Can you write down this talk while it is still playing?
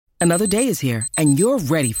Another day is here, and you're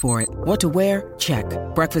ready for it. What to wear? Check.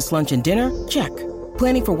 Breakfast, lunch, and dinner? Check.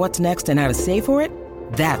 Planning for what's next and how to save for it?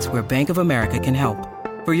 That's where Bank of America can help.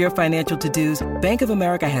 For your financial to-dos, Bank of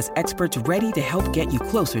America has experts ready to help get you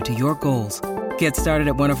closer to your goals. Get started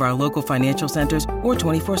at one of our local financial centers or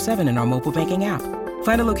 24/7 in our mobile banking app.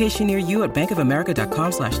 Find a location near you at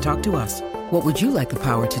bankofamerica.com/talktous. What would you like the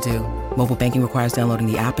power to do? Mobile banking requires downloading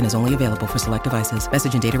the app and is only available for select devices.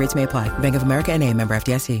 Message and data rates may apply. Bank of America N.A., member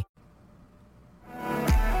FDIC.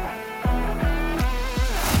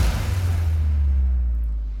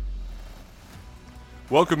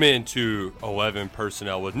 Welcome into 11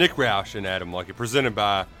 Personnel with Nick Roush and Adam Luckett, presented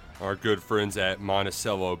by our good friends at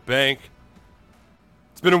Monticello Bank.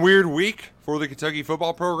 It's been a weird week for the Kentucky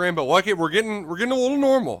football program, but Luckett, we're getting a little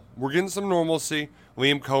normal. We're getting some normalcy.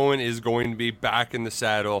 Liam Cohen is going to be back in the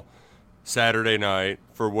saddle Saturday night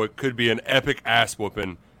for what could be an epic ass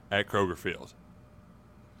whooping at Kroger Field.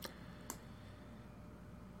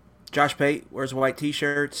 Josh Pate wears white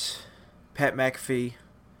t-shirts. Pat McAfee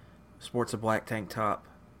sports a black tank top.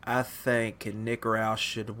 I think Nick Roush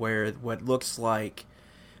should wear what looks like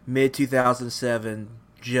mid-2007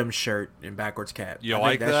 gym shirt and backwards cap. You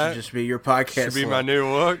like that? That should just be your podcast. Should be my new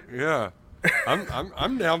look. Yeah,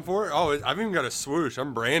 I'm down for it. Oh, I've even got a swoosh.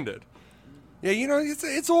 I'm branded. Yeah, you know it's a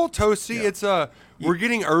little toasty. Yeah. We're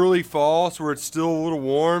getting early fall, so where it's still a little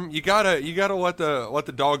warm. You gotta let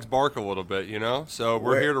the dogs bark a little bit, you know. So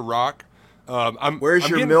we're here to rock. Where's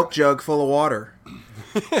your milk jug full of water?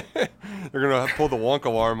 They're gonna pull the wonk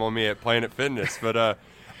alarm on me at Planet Fitness, but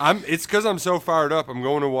it's because I'm so fired up. I'm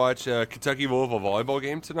going to watch Kentucky Louisville volleyball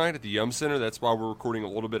game tonight at the Yum Center. That's why we're recording a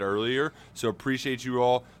little bit earlier. So appreciate you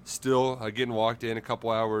all still getting walked in a couple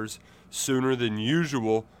hours sooner than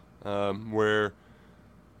usual. So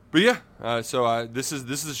this is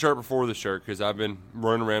the shirt before the shirt because I've been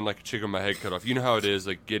running around like a chicken with my head cut off. You know how it is,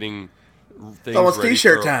 like getting things. It's almost ready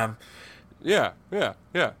t-shirt time. Yeah. You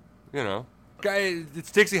know.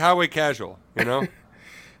 It's Dixie Highway casual, you know?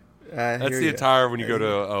 That's the attire when you go to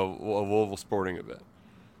a Louisville sporting event.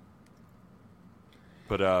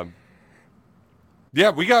 But,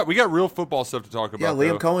 we got real football stuff to talk about. Yeah,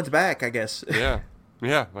 Liam Cohen's back, I guess. Yeah,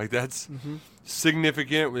 like that's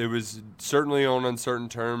significant. It was certainly on uncertain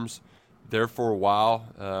terms there for a while.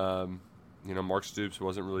 Mark Stoops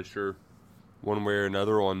wasn't really sure one way or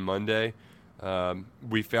another on Monday.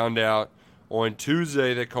 We found out on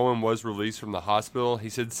Tuesday that Cohen was released from the hospital. He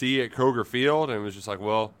said, "See you at Kroger Field," and it was just like,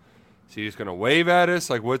 well, is he just going to wave at us?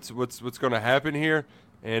 Like, what's going to happen here?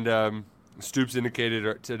 And Stoops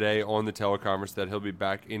indicated today on the teleconference that he'll be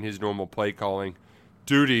back in his normal play calling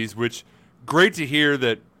duties, which great to hear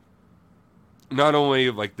that not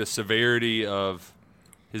only like the severity of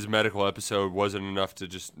his medical episode wasn't enough to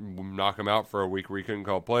just knock him out for a week where he couldn't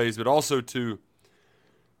call plays, but also to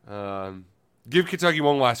give Kentucky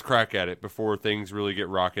one last crack at it before things really get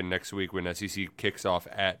rocking next week when SEC kicks off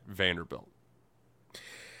at Vanderbilt.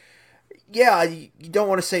 Yeah, you don't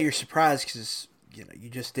want to say you're surprised because you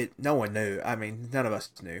just did. No one knew. I mean, none of us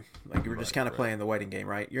knew. Like you were just kind of playing the waiting game,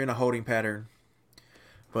 right? You're in a holding pattern,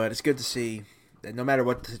 but it's good to see that no matter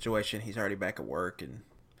what the situation, he's already back at work and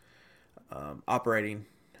operating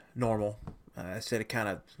normal. I said it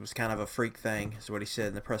was kind of a freak thing, is what he said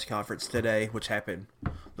in the press conference today, which happened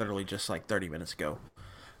literally just like 30 minutes ago.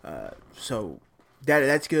 So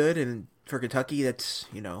that's good, and for Kentucky, that's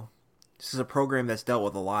this is a program that's dealt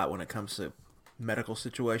with a lot when it comes to medical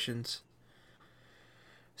situations.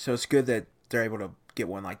 So it's good that they're able to get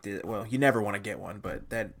one like this. Well, you never want to get one,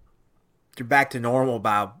 but that you're back to normal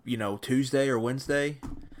by Tuesday or Wednesday,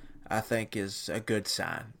 I think is a good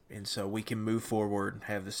sign. And so we can move forward and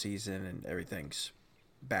have the season and everything's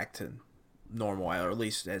back to normal, or at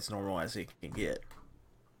least as normal as it can get.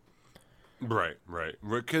 Right.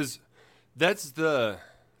 Because that's the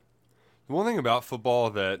one thing about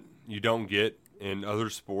football that you don't get in other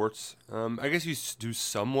sports. I guess you do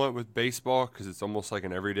somewhat with baseball because it's almost like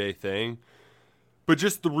an everyday thing. But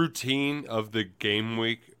just the routine of the game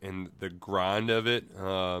week and the grind of it,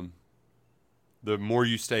 the more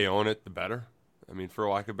you stay on it, the better. I mean, for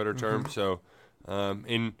lack of a better term. So,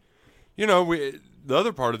 the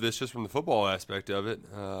other part of this, just from the football aspect of it,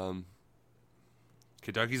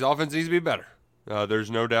 Kentucky's offense needs to be better.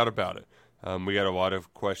 There's no doubt about it. We got a lot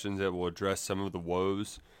of questions that will address some of the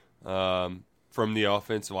woes from the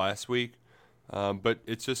offense last week, but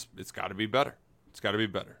it's got to be better. It's got to be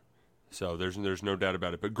better. So there's no doubt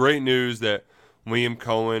about it. But great news that Liam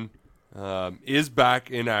Cohen is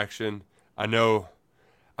back in action.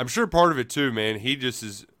 I'm sure part of it too, man. He just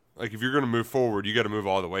is like, if you're going to move forward, you got to move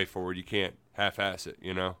all the way forward. You can't half-ass it,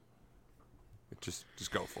 Just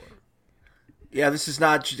go for it. Yeah, this is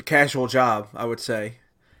not just a casual job, I would say.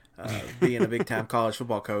 Being a big-time college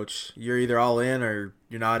football coach, you're either all in or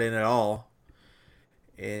you're not in at all.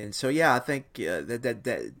 And so, yeah, I think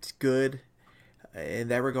that's good in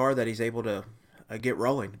that regard that he's able to get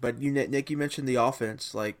rolling. But Nick, you mentioned the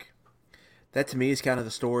offense. Like that to me is kind of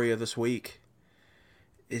the story of this week.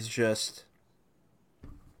 Is just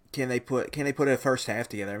can they put a first half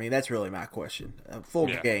together? I mean, that's really my question. A full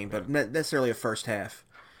game, but not necessarily a first half.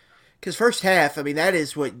 Because first half, I mean, that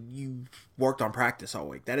is what you worked on practice all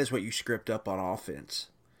week. That is what you script up on offense.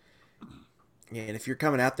 And if you're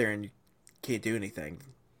coming out there and you can't do anything,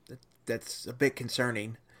 that's a bit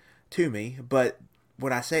concerning to me. But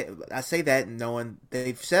when I say that, knowing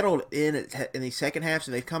they've settled in these second halves,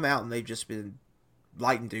 and they've come out and they've just been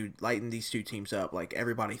lighting these two teams up like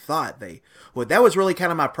everybody thought they would. That was really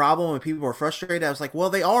kind of my problem when people were frustrated. I was like, well,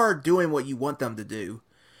 they are doing what you want them to do.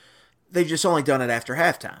 They've just only done it after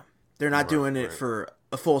halftime. They're not doing it for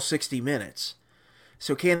a full 60 minutes.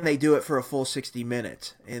 So can they do it for a full 60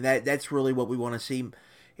 minutes? And that's really what we want to see.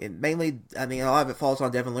 And mainly, I mean, a lot of it falls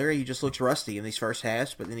on Devin Leary. He just looks rusty in these first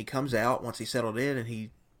halves, but then he comes out once he settled in, and he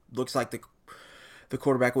looks like the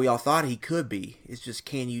quarterback we all thought he could be. It's just,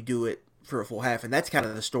 can you do it for a full half? And that's kind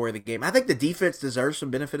of the story of the game. I think the defense deserves some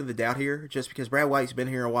benefit of the doubt here, just because Brad White's been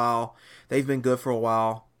here a while. They've been good for a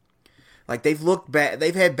while. Like, they've looked bad.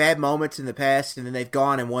 They've had bad moments in the past, and then they've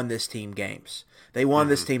gone and won this team games. They won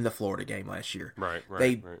this team the Florida game last year.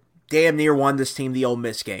 They damn near won this team the Ole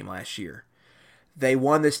Miss game last year. They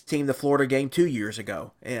won this team the Florida game 2 years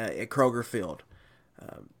ago at Kroger Field.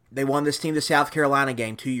 They won this team the South Carolina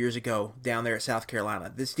game 2 years ago down there at South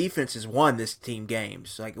Carolina. This defense has won this team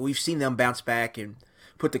games. Like, we've seen them bounce back and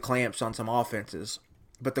put the clamps on some offenses.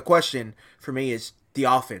 But the question for me is the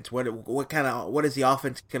offense. What is the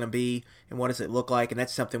offense going to be, and what does it look like? And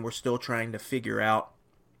that's something we're still trying to figure out.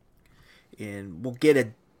 And we'll get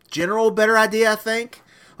a general better idea, I think,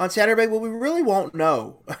 on Saturday, but we really won't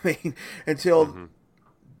know. I mean, until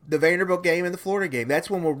the Vanderbilt game and the Florida game. That's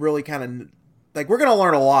when we'll really kind of, like, we're going to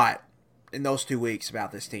learn a lot in those 2 weeks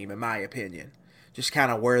about this team, in my opinion. Just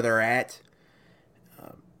kind of where they're at.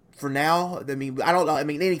 For now, I mean, I don't know. I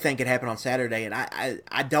mean, anything could happen on Saturday, and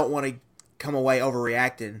I don't want to come away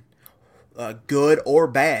overreacting, good or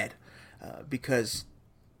bad, because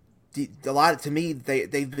a lot to me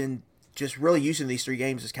they've been just really using these 3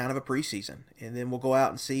 games as kind of a preseason, and then we'll go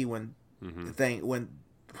out and see when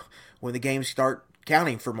when the games start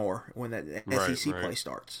counting for more, when the SEC play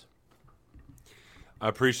starts. I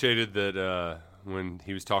appreciated that when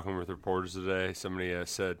he was talking with reporters today, somebody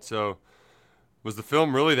said, "So, was the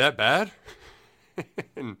film really that bad?"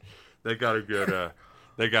 And they got a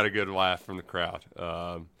good laugh from the crowd.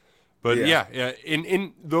 But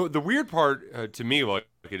in the weird part to me, like,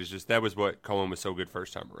 it is just that was what Cohen was so good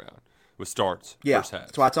first time around, with starts. First half.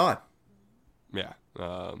 That's why it's on. Yeah.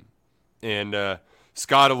 And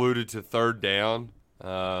Scott alluded to third down,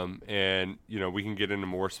 and we can get into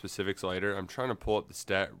more specifics later. I'm trying to pull up the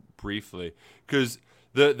stat briefly because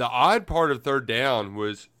the odd part of third down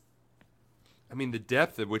was, I mean, the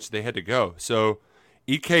depth at which they had to go. So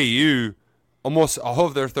EKU, almost all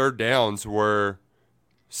of their third downs were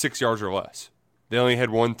 6 yards or less. They only had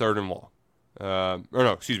 1 third and long.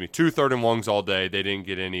 2 third and longs all day. They didn't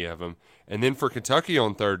get any of them. And then for Kentucky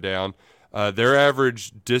on third down, their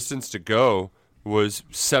average distance to go was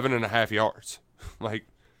 7.5 yards. Like,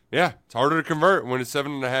 yeah, it's harder to convert when it's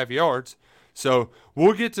 7.5 yards. So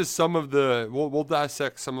we'll get to some of we'll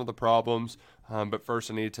dissect some of the problems. But first,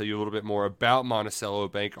 I need to tell you a little bit more about Monticello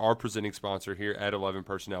Bank, our presenting sponsor here at 11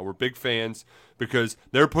 Personnel. We're big fans because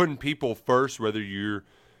they're putting people first, whether you're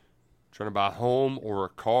trying to buy a home or a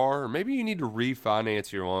car, or maybe you need to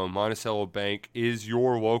refinance your loan. Monticello Bank is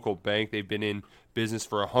your local bank. They've been in business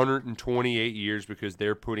for 128 years because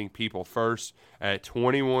they're putting people first at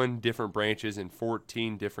 21 different branches in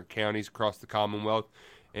 14 different counties across the Commonwealth.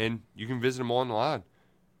 And you can visit them online,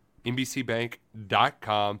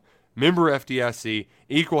 nbcbank.com. Member FDIC,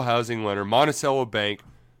 equal housing lender, Monticello Bank.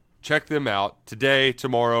 Check them out today,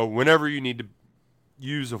 tomorrow, whenever you need to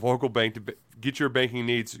use a local bank to get your banking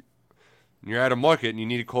needs. You're at a market and you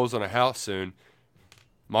need to close on a house soon.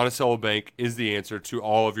 Monticello Bank is the answer to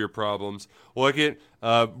all of your problems. Look at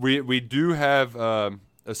we do have a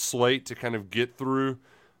slate to kind of get through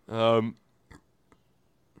on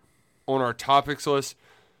our topics list.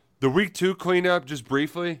 The week 2 cleanup, just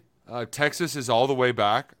briefly. Texas is all the way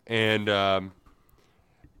back, and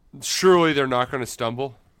surely they're not going to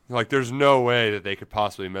stumble. Like, there's no way that they could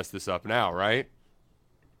possibly mess this up now, right?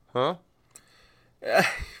 Huh?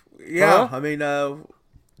 Yeah, I mean,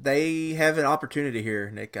 they have an opportunity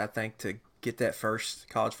here, Nick, I think, to get that first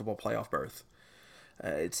college football playoff berth.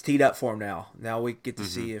 it's teed up for him now. Now we get to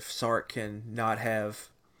see if Sark can not have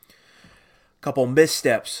a couple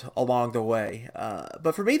missteps along the way.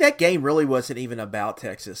 But for me, that game really wasn't even about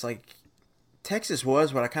Texas. Like, Texas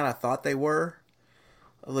was what I kind of thought they were.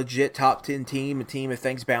 A legit top 10 team, a team if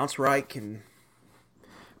things bounce right can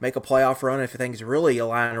make a playoff run. If things really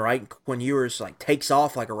align right, when Ewers like takes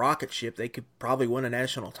off like a rocket ship, they could probably win a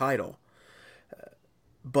national title.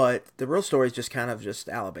 But the real story is just kind of just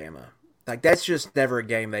Alabama. Like, that's just never a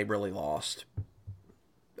game they really lost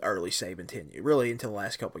early Saban tenure, really until the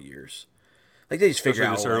last couple of years. Like, they just figure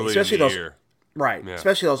out a way. Especially those, right, yeah.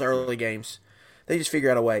 Especially those early games. They just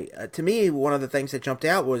figure out a way. To me, one of the things that jumped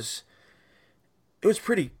out was it was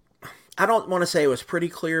pretty, I don't want to say it was pretty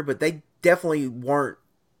clear, but they definitely weren't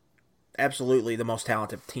absolutely the most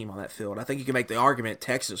talented team on that field. I think you can make the argument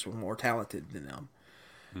Texas was more talented than them.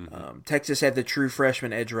 Texas had the true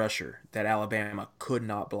freshman edge rusher that Alabama could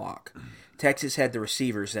not block. Texas had the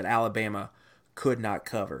receivers that Alabama could not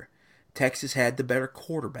cover. Texas had the better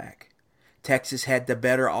quarterback. Texas had the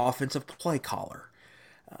better offensive play caller.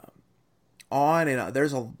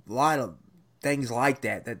 There's a lot of things like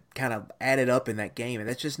that kind of added up in that game, and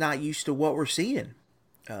that's just not used to what we're seeing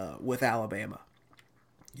with Alabama.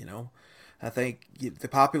 You know, I think the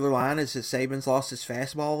popular line is that Saban's lost his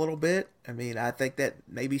fastball a little bit. I mean, I think that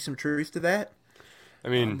may be some truth to that. I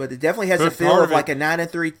mean, but it definitely has a feel of like a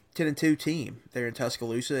 9-3, 10-2 team there in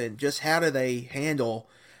Tuscaloosa, and just how do they handle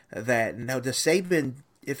that? Now, does Saban,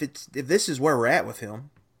 if this is where we're at with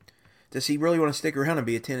him, does he really want to stick around and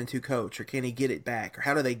be a 10-2 coach, or can he get it back, or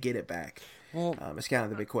how do they get it back? Well, it's kind of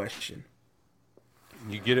the big question.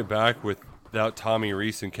 You get it back without Tommy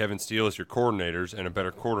Reese and Kevin Steele as your coordinators and a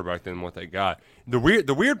better quarterback than what they got. The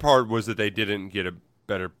weird part was that they didn't get a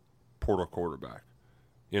better portal quarterback.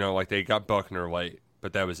 You know, like they got Buckner late,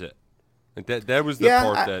 but that was it. Like that was the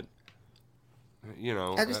part that, you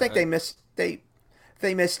know. I just think they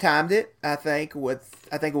mistimed it. I think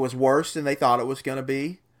it was worse than they thought it was going to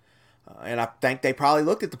be, and I think they probably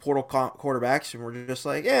looked at the portal quarterbacks and were just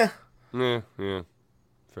like, yeah,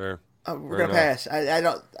 fair. We're going to pass. I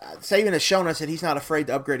don't. Saban has shown us that he's not afraid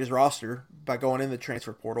to upgrade his roster by going in the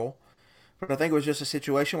transfer portal. But I think it was just a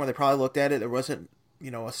situation where they probably looked at it. There wasn't,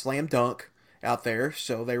 a slam dunk out there,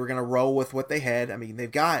 so they were going to roll with what they had. I mean,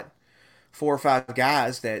 they've got 4 or 5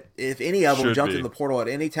 guys that if any of them jumped in the portal at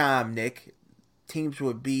any time, Nick, teams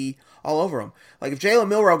would be all over them. Like if Jalen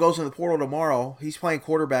Milroe goes in the portal tomorrow, he's playing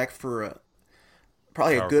quarterback for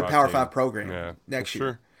probably a good Power 5 program next year.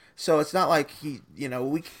 Sure. So it's not like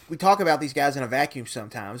we talk about these guys in a vacuum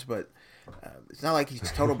sometimes, but it's not like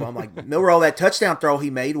he's total bum. Like Milroe, that touchdown throw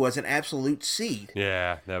he made was an absolute seed.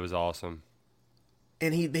 Yeah, that was awesome.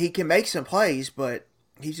 And he can make some plays, but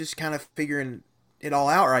he's just kind of figuring it all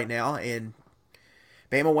out right now. And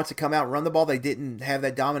Bama wants to come out and run the ball. They didn't have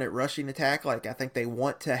that dominant rushing attack like I think they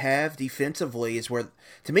want to have. Defensively is where,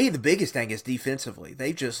 to me, the biggest thing is defensively.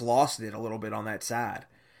 They just lost it a little bit on that side.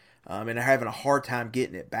 And they're having a hard time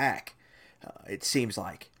getting it back, it seems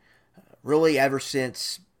like. Really ever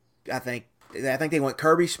since, I think they went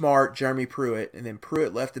Kirby Smart, Jeremy Pruitt, and then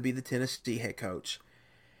Pruitt left to be the Tennessee head coach.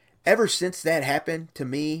 Ever since that happened, to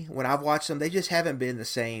me, when I've watched them, they just haven't been the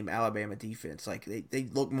same Alabama defense. Like, they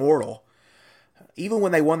look mortal. Even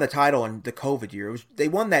when they won the title in the COVID year, they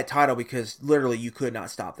won that title because literally you could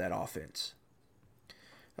not stop that offense.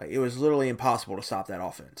 Like, it was literally impossible to stop that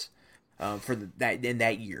offense in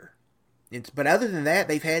that year. But other than that,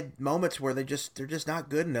 they've had moments where they're just not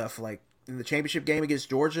good enough. Like in the championship game against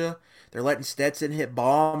Georgia, they're letting Stetson hit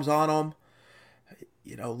bombs on them.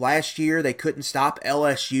 Last year they couldn't stop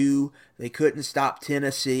LSU. They couldn't stop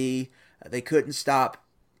Tennessee. They couldn't stop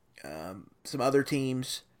some other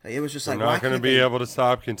teams. It was just they're like, not going to be able to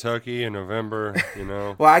stop Kentucky in November.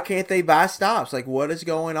 Why can't they buy stops? Like, what is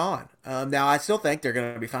going on? Now I still think they're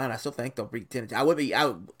going to be fine. I still think they'll beat Tennessee. Are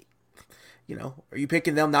you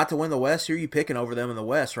picking them not to win the West? Who are you picking over them in the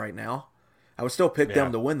West right now? I would still pick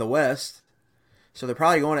them to win the West. So they're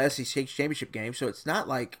probably going to SEC championship game. So it's not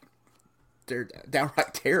like they're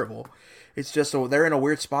downright terrible. It's just they're in a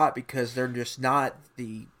weird spot because they're just not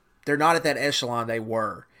they're not at that echelon they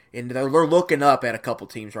were. And they're looking up at a couple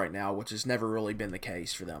teams right now, which has never really been the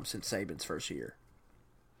case for them since Saban's first year.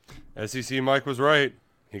 SEC Mike was right.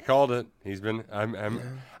 He called it. He's been.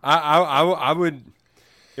 I would.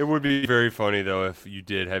 It would be very funny though if you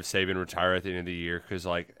did have Saban retire at the end of the year, because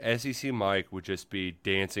like SEC Mike would just be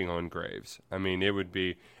dancing on graves. I mean, it would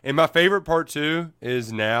be. And my favorite part too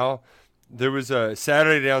is now there was a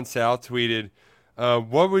Saturday Down South tweeted,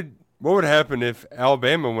 what would happen if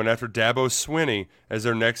Alabama went after Dabo Swinney as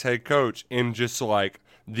their next head coach, and just like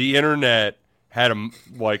the internet had a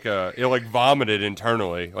it vomited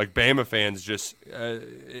internally. Like Bama fans just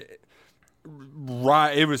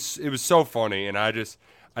right. It was so funny, and I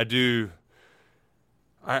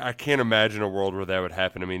can't imagine a world where that would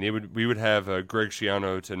happen. I mean, we would have a Greg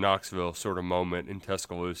Schiano to Knoxville sort of moment in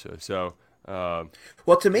Tuscaloosa. So,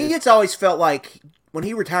 well, to me, it's always felt like when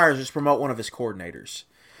he retires, just promote one of his coordinators,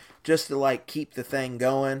 just to keep the thing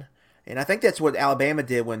going. And I think that's what Alabama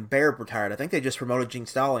did when Baird retired. I think they just promoted Gene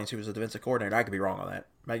Stallings, who was the defensive coordinator. I could be wrong on that.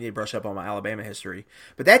 I need to brush up on my Alabama history.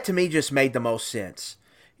 But that, to me, just made the most sense.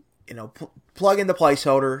 Plug in the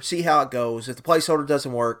placeholder, see how it goes. If the placeholder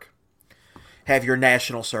doesn't work, have your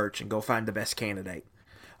national search and go find the best candidate.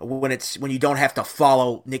 When you don't have to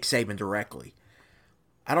follow Nick Saban directly.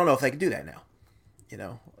 I don't know if they can do that now.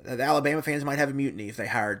 The Alabama fans might have a mutiny if they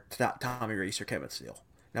hired Tommy Rees or Kevin Steele.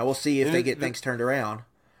 Now we'll see if they get things turned around.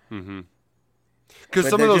 Mm-hmm. Because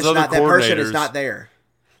some of those other coordinators, that person is not there.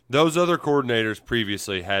 Those other coordinators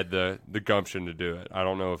previously had the gumption to do it. I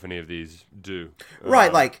don't know if any of these do.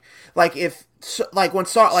 Right, when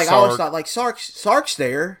Sark, I always thought Sark's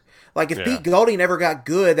there. If Pete Golding never got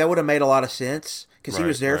good, that would have made a lot of sense because he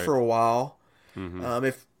was there for a while. Mm-hmm.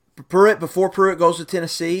 If before Pruitt goes to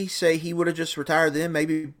Tennessee, say he would have just retired then,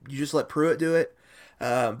 maybe you just let Pruitt do it.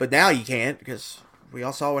 But now you can't because we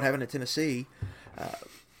all saw what happened at Tennessee.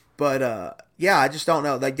 I just don't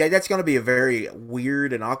know. That's going to be a very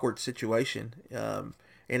weird and awkward situation. And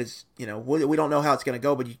it's, we don't know how it's going to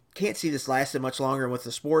go, but you can't see this lasting much longer. And with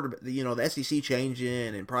the sport, the SEC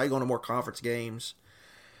changing and probably going to more conference games,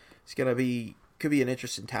 it's going to could be an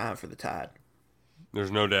interesting time for the Tide.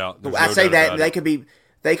 There's no doubt. I say that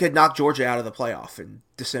they could knock Georgia out of the playoff in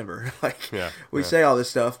December. We say all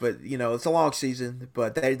this stuff, but it's a long season.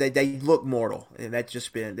 But they look mortal, and that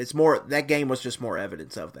game was just more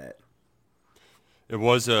evidence of that. It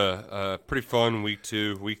was a pretty fun week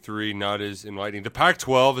 2. Week 3 not as enlightening. The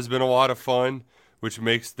Pac-12 has been a lot of fun, which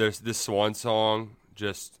makes this swan song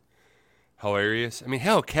just hilarious. I mean,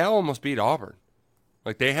 hell, Cal almost beat Auburn.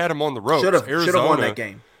 They had them on the ropes. Should have won that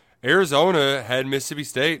game. Arizona had Mississippi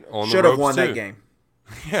State on the ropes. Should have won that game.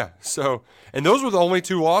 Yeah, and those were the only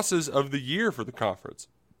 2 losses of the year for the conference,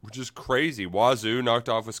 which is crazy. Wazoo knocked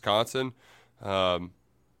off Wisconsin. Pac-12,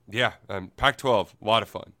 a lot of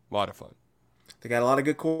fun. They got a lot of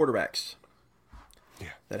good quarterbacks. Yeah.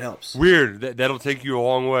 That helps. Weird. That'll take you a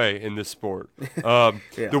long way in this sport.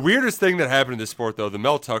 The weirdest thing that happened in this sport, though, the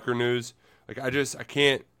Mel Tucker news, I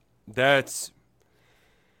can't, that's...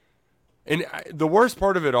 And the worst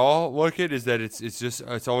part of it all, is that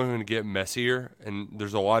it's only going to get messier, and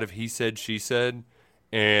there's a lot of he said, she said,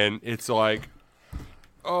 and it's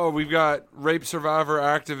we've got rape survivor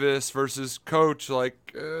activists versus coach,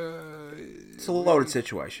 it's a loaded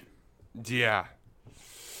situation. Yeah,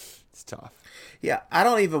 it's tough. Yeah, I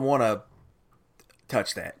don't even want to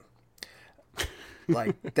touch that.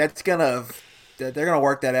 They're gonna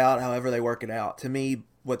work that out however they work it out. To me,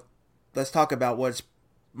 let's talk about what's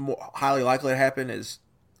more highly likely to happen is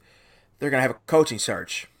they're going to have a coaching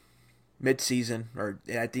search mid-season or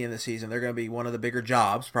at the end of the season. They're going to be one of the bigger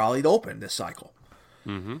jobs probably to open this cycle.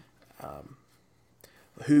 Mm-hmm.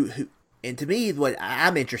 And to me, what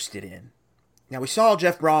I'm interested in, now we saw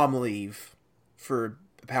Jeff Brom leave for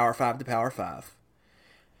Power 5 to Power 5,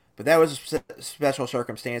 but that was a special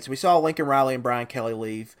circumstance. We saw Lincoln Riley and Brian Kelly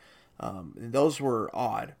leave. Those were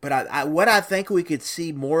odd. But what I think we could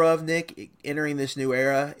see more of, Nick, entering this new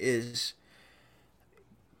era is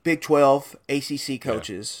Big 12, ACC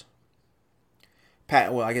coaches. Yeah.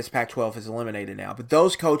 I guess Pac-12 is eliminated now. But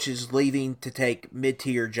those coaches leaving to take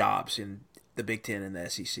mid-tier jobs in the Big 10 and the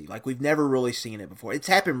SEC. We've never really seen it before. It's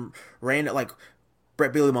happened random,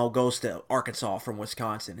 Brett Bielema goes to Arkansas from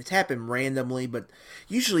Wisconsin. It's happened randomly, but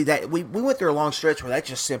usually we went through a long stretch where that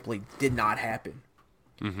just simply did not happen.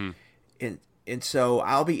 Mm-hmm. And so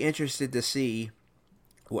I'll be interested to see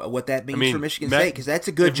what that means for Michigan State, because that's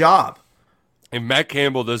a good job. If Matt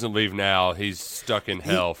Campbell doesn't leave now, he's stuck in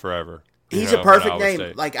hell forever. He's a perfect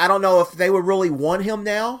name. I don't know if they would really want him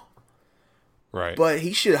now. Right. But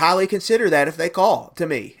he should highly consider that if they call, to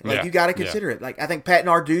me. You got to consider it. I think Pat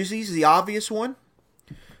Narduzzi's the obvious one,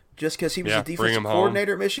 just because he was the defensive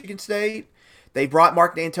coordinator at Michigan State. They brought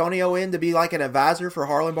Mark D'Antonio in to be an advisor for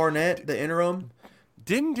Harlan Barnett, the interim.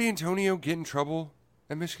 Didn't D'Antonio get in trouble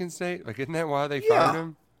at Michigan State? Isn't that why they fired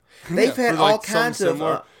him? They've had all kinds of...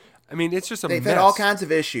 it's just a mess. They've had all kinds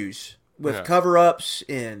of issues with cover-ups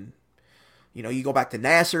and, you go back to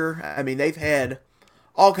Nassar. They've had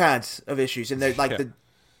all kinds of issues. And they're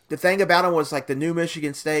the thing about them was the new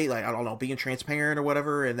Michigan State, I don't know, being transparent or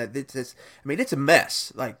whatever. And that it's a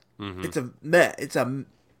mess. It's a mess. It's a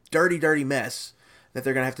dirty, dirty mess. that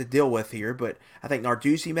they're going to have to deal with here. But I think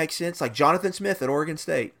Narduzzi makes sense. Like Jonathan Smith at Oregon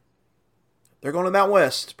State. They're going to Mount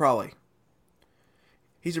West, probably.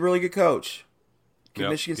 He's a really good coach. Can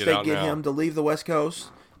Michigan State get him to leave the West Coast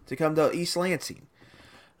to come to East Lansing?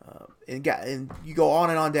 And you go on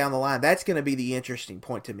and on down the line. That's going to be the interesting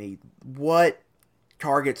point to me. What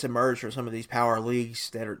targets emerge from some of these power leagues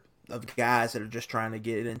that are of guys that are just trying to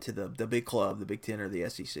get into the big club, the Big Ten or the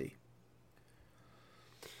SEC?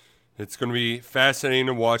 It's going to be fascinating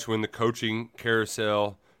to watch when the coaching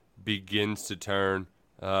carousel begins to turn.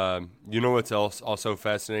 You know what's else also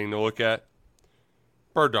fascinating to look at?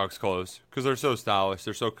 Bird Dogs clothes, because they're so stylish,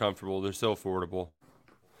 they're so comfortable, they're so affordable.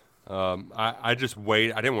 I just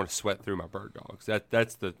wait. I didn't want to sweat through my Bird Dogs.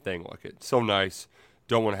 That's the thing. Look, it's so nice.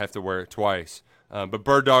 Don't want to have to wear it twice. But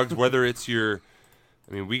Bird Dogs, whether it's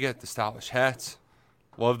we got the stylish hats.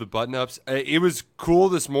 Love the button-ups. It was cool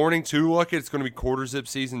this morning, too. Look, it's going to be quarter zip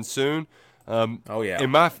season soon. Oh, yeah.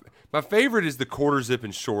 And my favorite is the quarter zip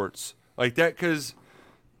and shorts. Like that, because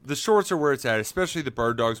the shorts are where it's at, especially the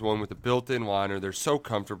Bird Dogs one with the built-in liner. They're so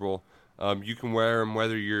comfortable. You can wear them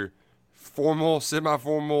whether you're formal,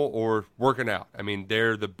 semi-formal, or working out. I mean,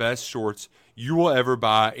 they're the best shorts you will ever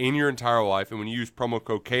buy in your entire life. And when you use promo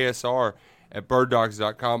code KSR at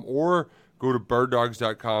birddogs.com or go to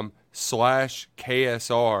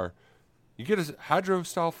birddogs.com/KSR, you get a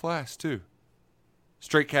hydro-style flask, too.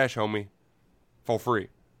 Straight cash, homie, for free.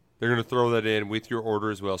 They're going to throw that in with your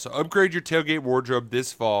order as well. So upgrade your tailgate wardrobe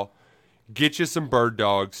this fall. Get you some Bird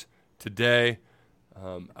Dogs today.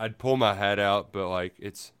 I'd pull my hat out, but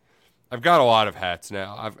I've got a lot of hats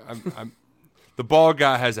now. I'm the bald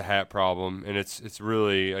guy has a hat problem, and it's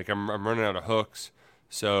really I'm running out of hooks.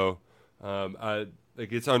 So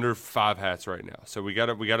it's under 5 hats right now. So we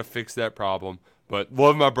gotta fix that problem. But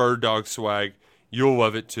love my Bird Dog swag. You'll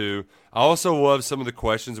love it too. I also love some of the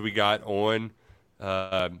questions we got on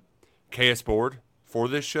KS Board for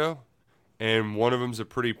this show, and one of them's a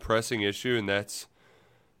pretty pressing issue, and that's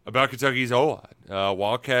about Kentucky's O-line.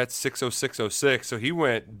 Wildcats 60606, so he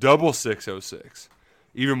went double 606,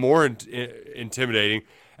 even more intimidating,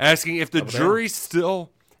 asking if the jury's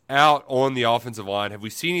still out on the offensive line. Have we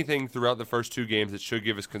seen anything throughout the first 2 games that should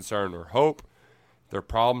give us concern or hope? Their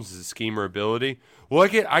problems is the scheme or ability. Well,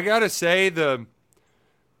 I got to say, I'm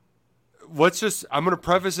going to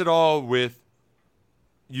preface it all with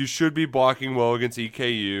you should be blocking well against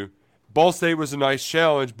EKU. Ball State was a nice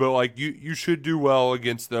challenge, but you should do well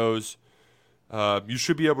against those. You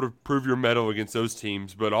should be able to prove your mettle against those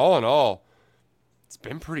teams. But all in all, it's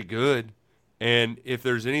been pretty good. And if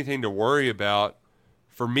there's anything to worry about,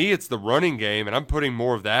 for me, it's the running game, and I'm putting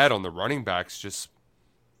more of that on the running backs, just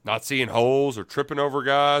not seeing holes or tripping over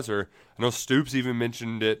guys. Or I know Stoops even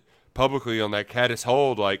mentioned it publicly on that Caddis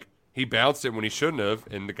hold. He bounced it when he shouldn't have,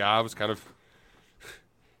 and the guy was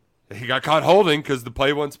he got caught holding because the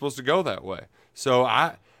play wasn't supposed to go that way. So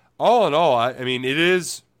all in all, it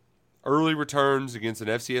is early returns against an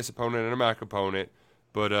FCS opponent and a MAC opponent.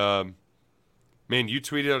 But, you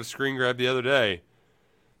tweeted out a screen grab the other day.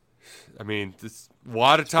 It's a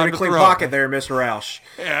lot of time to throw. Pretty clean pocket there, Mr. Roush.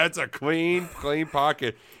 Yeah, it's a clean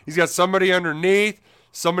pocket. He's got somebody underneath.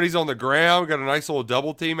 Somebody's on the ground. Got a nice little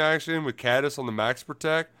double team action with Caddis on the max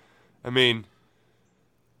protect.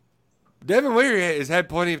 Devin Leary has had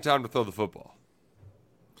plenty of time to throw the football.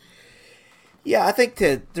 Yeah, I think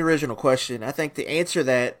to the original question, I think to answer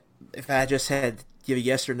that, if I just had to give a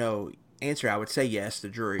yes or no answer, I would say yes, the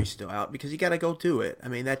jury's still out, because you got to go to it.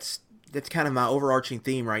 That's kind of my overarching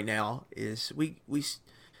theme right now is we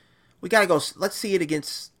got to go. Let's see it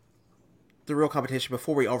against the real competition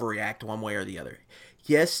before we overreact one way or the other.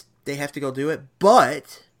 Yes, they have to go do it,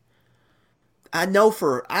 but I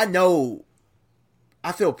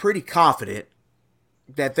feel pretty confident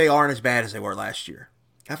that they aren't as bad as they were last year.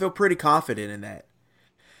 I feel pretty confident in that.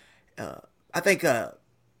 I think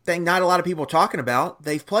thing not a lot of people are talking about,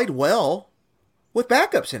 they've played well with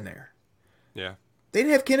backups in there. Yeah. They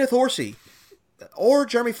didn't have Kenneth Horsey or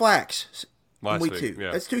Jeremy Flax in week 2.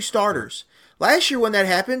 Yeah. That's 2 starters. Last year when that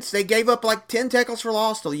happens, they gave up 10 tackles for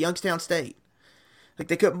loss to Youngstown State.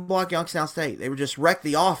 They couldn't block Youngstown State. They were just wrecked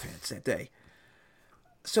the offense that day.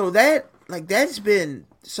 So that's been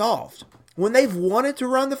solved. When they've wanted to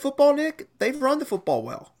run the football, Nick, they've run the football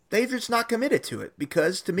well. They've just not committed to it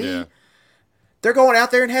because, to me, they're going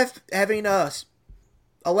out there and having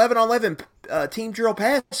 11-on-11 team drill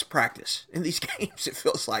pass practice in these games, it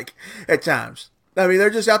feels like, at times. They're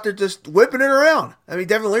just out there just whipping it around.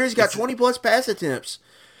 Devin Leary's got 20-plus pass attempts.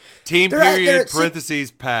 Team period,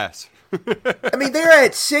 parentheses, pass. They're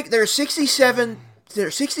at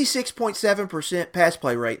 66.7% pass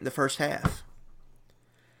play rate in the first half.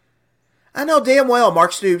 I know damn well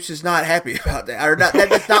Mark Stoops is not happy about that. Or not,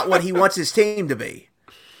 that's not what he wants his team to be.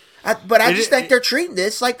 But I just think they're treating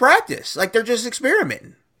this like practice. Like they're just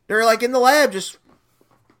experimenting. They're like in the lab just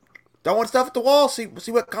throwing stuff at the wall, see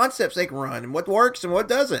what concepts they can run and what works and what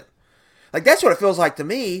doesn't. Like that's what it feels like to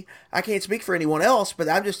me. I can't speak for anyone else, but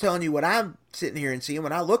I'm just telling you what I'm sitting here and seeing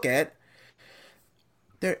when I look at.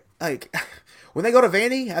 They're like when they go to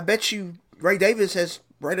Vandy, I bet you Ray Davis has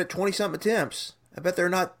right at 20-something attempts. I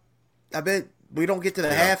bet we don't get to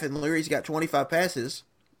the half and Leary's got 25 passes.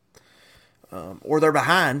 Or they're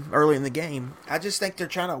behind early in the game. I just think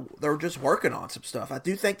they're just working on some stuff. I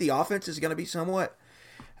do think the offense is going to be somewhat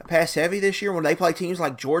pass heavy this year when they play teams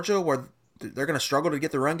like Georgia where they're going to struggle to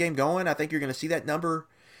get the run game going. I think you're going to see that number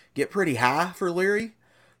get pretty high for Leary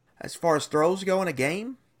as far as throws go in a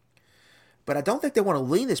game. But I don't think they want to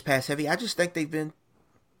lean this pass heavy. I just think they've been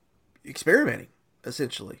experimenting,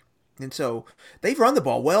 essentially. And so they've run the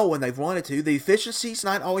ball well when they've wanted to. The efficiency's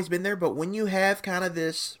not always been there, but when you have kind of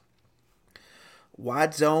this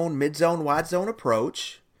wide zone, mid-zone, wide zone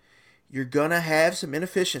approach, you're going to have some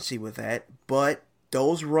inefficiency with that, but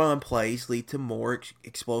those run plays lead to more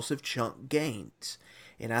explosive chunk gains.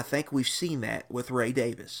 And I think we've seen that with Ray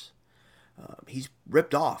Davis. He's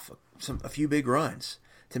ripped off a few big runs.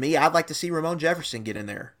 To me, I'd like to see Ramon Jefferson get in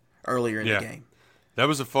there earlier in the game. That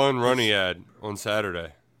was a fun run he had on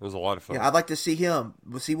Saturday. It was a lot of fun. Yeah, I'd like to see him.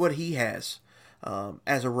 We'll see what he has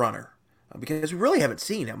as a runner. Because we really haven't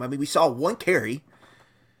seen him. I mean, we saw one carry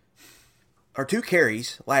or two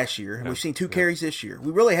carries last year, and we've seen two carries this year.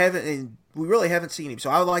 We really haven't seen him. So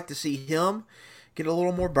I would like to see him get a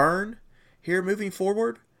little more burn here moving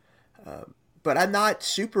forward. But I'm not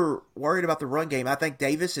super worried about the run game. I think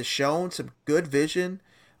Davis has shown some good vision,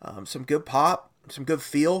 some good pop, some good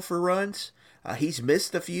feel for runs. He's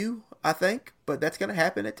missed a few, I think, but that's going to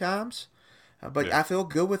happen at times. I feel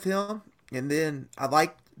good with him. And then I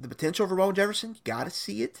like the potential for Ramon Jefferson. You got to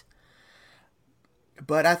see it.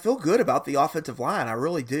 But I feel good about the offensive line. I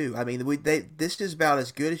really do. I mean, this is about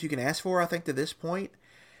as good as you can ask for, I think, to this point.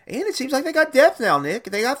 And it seems like they got depth now, Nick.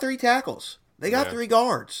 They got 3 tackles. They got 3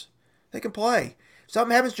 guards. They can play. If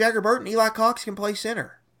something happens to Jagger Burton, Eli Cox can play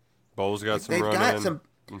center. Bowles got some run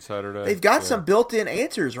on Saturday. They've got some built-in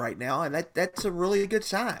answers right now, and that's a really good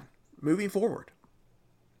sign moving forward.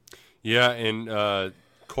 Yeah, and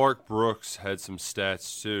Clark Brooks had some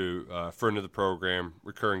stats too. Friend of the program,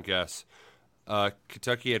 recurring guest.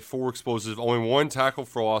 Kentucky had 4 explosives, only 1 tackle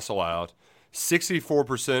for loss allowed.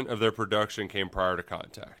 64% of their production came prior to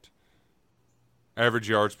contact. Average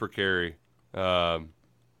yards per carry,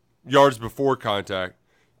 yards before contact,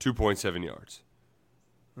 2.7 yards.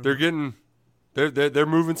 They're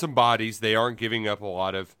moving some bodies. They aren't giving up a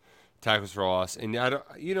lot of tackles for loss, and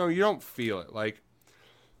you don't feel it. Like,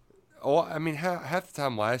 half the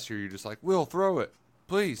time last year you're just like, Will, throw it,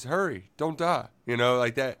 please, hurry, don't die,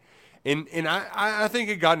 like that. And I think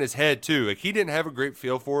it got in his head too. Like he didn't have a great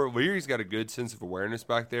feel for it. Leary's got a good sense of awareness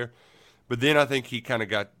back there, but then I think he kind of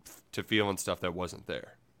got to feeling stuff that wasn't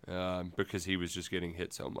there because he was just getting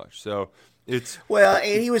hit so much. So and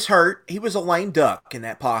he was hurt. He was a lame duck in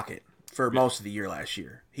that pocket for most of the year last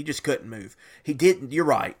year. He just couldn't move. He didn't. You're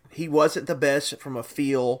right. He wasn't the best from a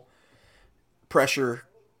feel pressure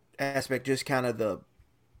aspect. Just kind of the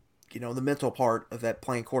mental part of that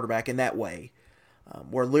playing quarterback in that way.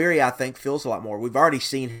 Where Leary, I think, feels a lot more. We've already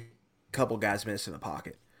seen a couple guys miss in the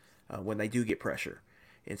pocket when they do get pressure.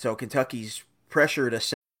 And so Kentucky's pressure to...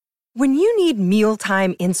 When you need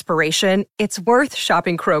mealtime inspiration, it's worth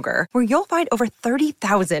shopping Kroger, where you'll find over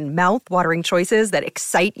 30,000 mouth-watering choices that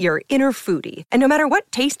excite your inner foodie. And no matter what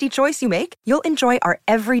tasty choice you make, you'll enjoy our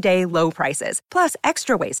everyday low prices, plus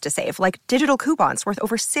extra ways to save, like digital coupons worth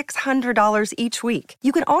over $600 each week.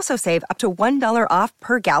 You can also save up to $1 off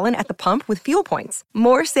per gallon at the pump with fuel points.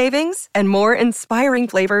 More savings and more inspiring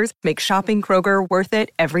flavors make shopping Kroger worth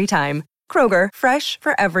it every time. Kroger, fresh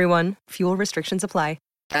for everyone. Fuel restrictions apply.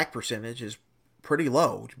 Sack percentage is pretty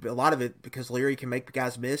low. A lot of it because Leary can make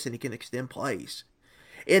guys miss and he can extend plays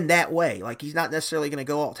in that way. Like he's not necessarily going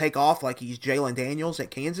to take off like he's Jalen Daniels at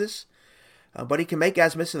Kansas, but he can make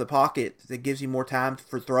guys miss in the pocket that gives you more time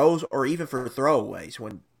for throws or even for throwaways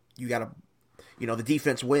when you got to, the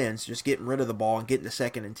defense wins. Just getting rid of the ball and getting to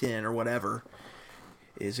 2nd and 10 or whatever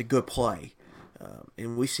is a good play.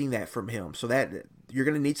 And we've seen that from him. So that you're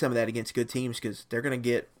going to need some of that against good teams because they're going to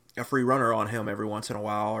get a free runner on him every once in a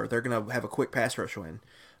while, or they're going to have a quick pass rush win.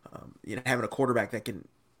 Having a quarterback that can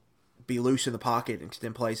be loose in the pocket and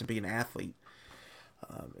extend plays and be an athlete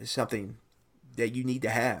is something that you need to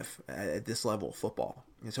have at this level of football.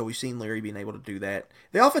 And so we've seen Leary being able to do that.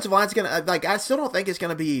 The offensive line's going to, I still don't think it's going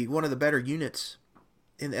to be one of the better units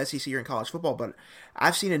in the SEC or in college football, but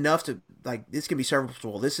I've seen enough to like this can be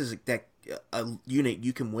serviceable. This is a unit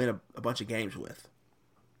you can win a bunch of games with.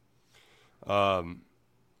 I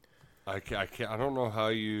can't. I don't know how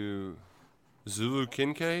you Zulu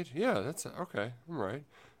Kincaid. Yeah, that's okay. I'm right.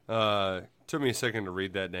 Took me a second to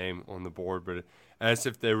read that name on the board, but as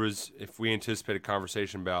if we anticipated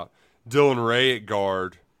conversation about Dylan Ray at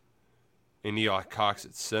guard and Eli Cox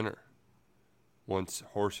at center once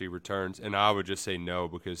Horsey returns, and I would just say no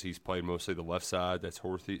because he's played mostly the left side. That's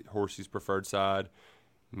Horsey's preferred side.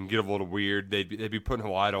 And get a little weird. They'd be putting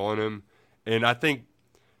a lot on him, and I think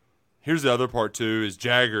here's the other part too: is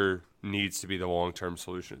Jagger needs to be the long-term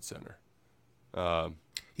solution at center.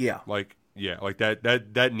 Like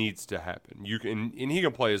that needs to happen. You can, and he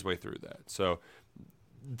can play his way through that. So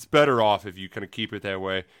it's better off if you kind of keep it that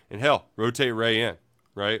way. And hell, rotate Ray in,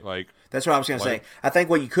 right? Like that's what I was going to say. I think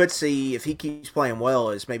what you could see if he keeps playing well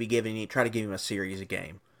is maybe try to give him a series a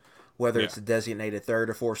game, whether it's a designated third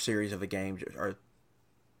or fourth series of a game or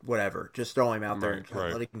whatever. Just throw him out there and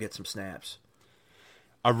let him get some snaps.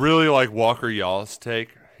 I really like Walker Yall's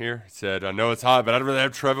take here. He said, I know it's hot, but I'd rather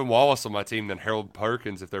have Trevin Wallace on my team than Harold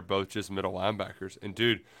Perkins if they're both just middle linebackers. And,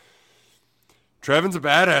 dude, Trevin's a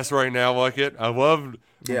badass right now. Like it. I love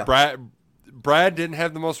Brad didn't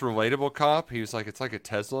have the most relatable comp. He was like, it's like a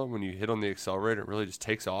Tesla. When you hit on the accelerator, it really just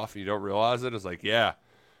takes off and you don't realize it. It's like, yeah,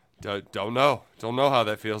 don't know how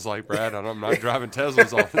that feels like, Brad. I'm not driving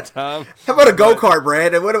Teslas all the time. How about a go-kart,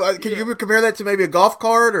 Brad? Can you compare that to maybe a golf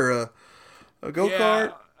cart or a go-kart?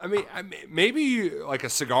 Yeah, I mean, maybe like a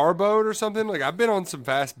cigar boat or something. Like I've been on some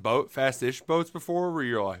fast-ish boats before where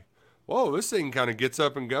you're like, whoa, this thing kind of gets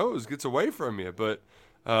up and gets away from you. But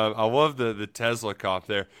I love the Tesla comp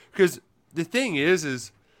there because the thing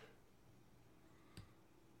is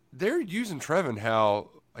they're using Trevin how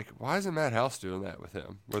like why isn't Matt House doing that with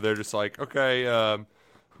him? Where they're just like, okay,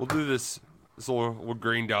 we'll do this little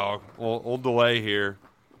green dog. We'll delay here.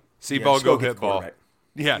 See ball, go hit ball.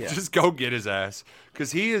 Yeah, just go get his ass.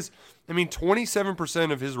 Because he is,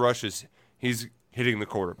 27% of his rushes, he's hitting the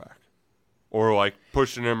quarterback. Or, like,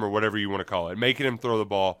 pushing him or whatever you want to call it. Making him throw the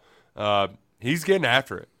ball. He's getting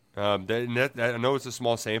after it. I know it's a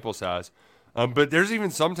small sample size. But there's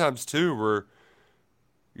even sometimes, too, where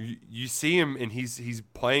you see him and he's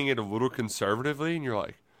playing it a little conservatively. And you're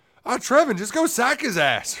like, oh, Trevin, just go sack his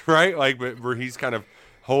ass, right? Like, but where he's kind of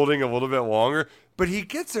holding a little bit longer. But he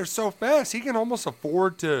gets there so fast, he can almost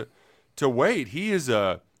afford to wait. He is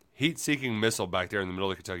a heat-seeking missile back there in the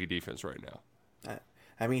middle of the Kentucky defense right now.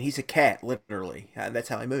 He's a cat, literally. That's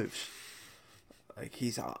how he moves. Like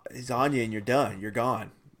he's on you and you're done. You're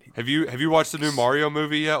gone. Have you watched the new Mario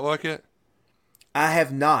movie yet, Luckett? I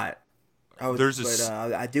have not.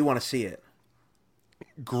 I do want to see it.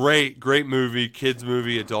 Great movie, kids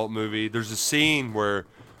movie, adult movie. There's a scene where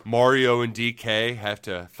Mario and DK have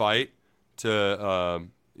to fight to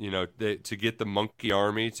to get the monkey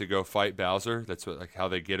army to go fight Bowser. That's how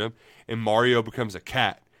they get him. And Mario becomes a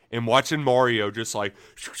cat. And watching Mario just like,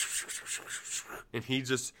 and he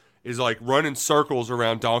just is like running circles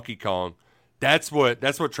around Donkey Kong. That's what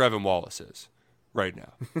Trevin Wallace is right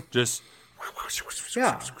now. Just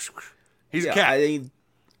he's a cat.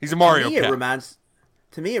 He's a Mario cat.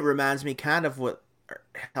 To me, it reminds me kind of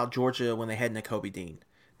how Georgia when they had Nakobe Dean.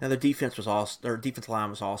 Now their defense line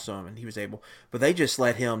was awesome, and he was able, but they just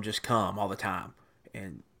let him just come all the time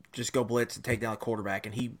and just go blitz and take down the quarterback.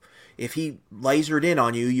 And if he lasered in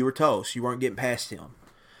on you, you were toast. You weren't getting past him.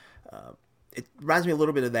 It reminds me a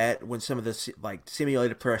little bit of that when some of the like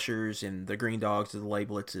simulated pressures and the green dogs and the lay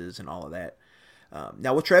blitzes and all of that.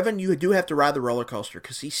 Now with Trevin, you do have to ride the roller coaster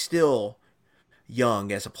because he's still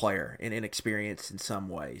young as a player and inexperienced in some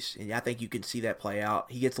ways, and I think you can see that play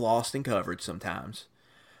out. He gets lost in coverage sometimes.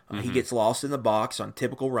 He gets lost in the box on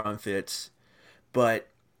typical run fits, but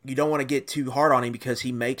you don't want to get too hard on him because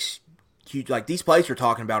he makes huge, like these plays we're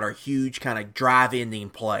talking about are huge kind of drive-ending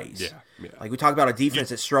plays. Yeah. Like we talk about a defense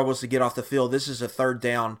that struggles to get off the field. This is a third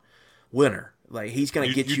down winner. Like he's going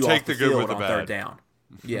to get you off the field on third down.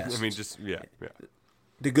 Yes.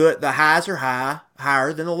 The highs are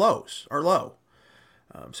higher than the lows are low.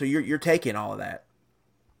 So you're taking all of that,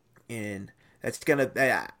 and that's gonna,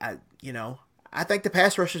 I think the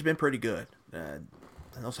pass rush has been pretty good. I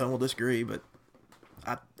know someone will disagree, but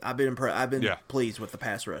I've been pleased with the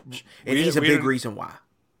pass rush, and he's a big reason why.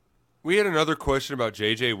 We had another question about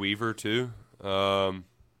J.J. Weaver too, and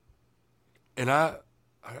I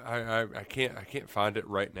can't find it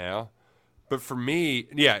right now, but for me,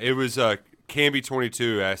 it was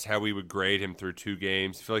Camby22 asked how we would grade him through 2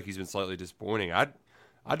 games. I feel like he's been slightly disappointing.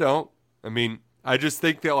 I don't. I just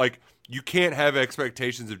think that like you can't have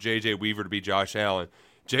expectations of J.J. Weaver to be Josh Allen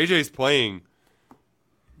JJ's playing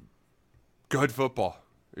good football.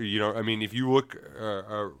 You know, I mean, if you look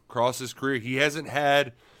across his career, he hasn't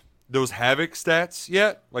had those havoc stats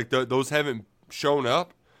yet. Like those haven't shown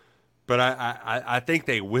up, but I think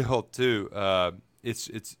they will too. It's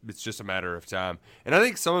just a matter of time, and I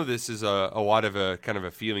think some of this is a lot of a kind of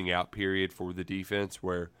a feeling out period for the defense,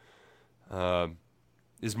 where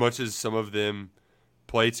as much as some of them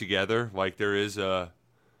play together, like there is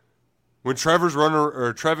when Trevin's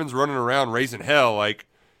running around raising hell, like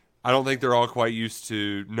I don't think they're all quite used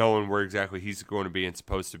to knowing where exactly he's going to be and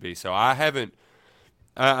supposed to be. So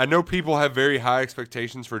I know people have very high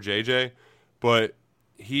expectations for JJ, but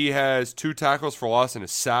he has 2 tackles for loss and a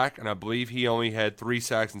sack, and I believe he only had 3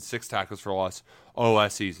 sacks and 6 tackles for loss all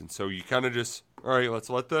last season. So you kind of just, all right, let's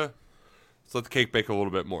let the cake bake a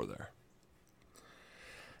little bit more there.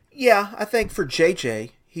 Yeah, I think for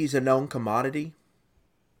JJ, he's a known commodity.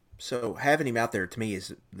 So having him out there to me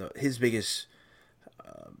is his biggest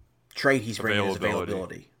trait he's bringing is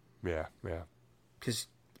availability. Yeah. Because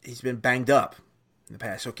he's been banged up in the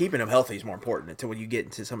past. So keeping him healthy is more important until when you get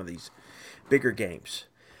into some of these bigger games.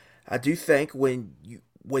 I do think when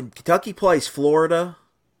Kentucky plays Florida,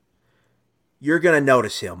 you're going to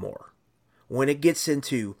notice him more. When it gets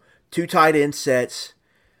into 2 tight end sets,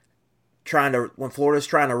 when Florida's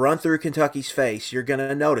trying to run through Kentucky's face, you're going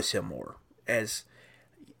to notice him more as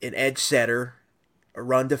an edge setter, a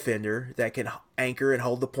run defender that can anchor and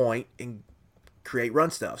hold the point and create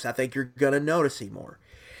run stuffs. I think you're going to notice him more.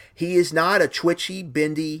 He is not a twitchy,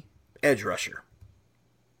 bendy edge rusher.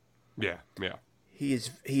 Yeah. He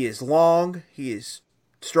is long, he is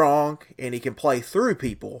strong, and he can play through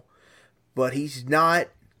people, but he's not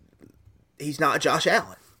Josh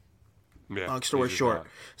Allen. Yeah, long story short.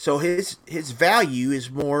 So his value is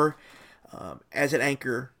more as an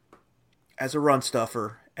anchor, as a run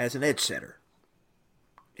stuffer, as an edge setter.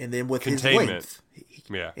 And then with his length,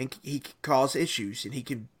 he can cause issues, and he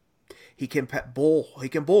can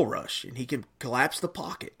bull rush, and he can collapse the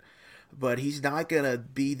pocket. But he's not going to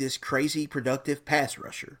be this crazy productive pass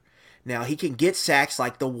rusher. Now, he can get sacks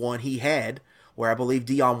like the one he had, where I believe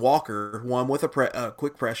Deion Walker won with a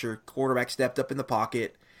quick pressure, quarterback stepped up in the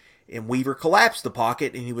pocket, and Weaver collapsed the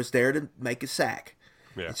pocket, and he was there to make a sack.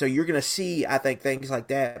 Yeah. And so you're going to see, I think, things like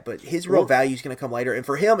that. But his real value is going to come later. And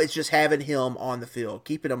for him, it's just having him on the field,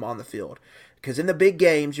 keeping him on the field. Because in the big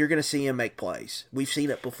games, you're going to see him make plays. We've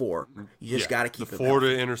seen it before. You just got to keep the him Florida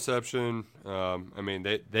healthy. Interception. I mean,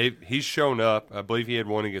 he's shown up. I believe he had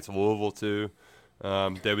one against Louisville too.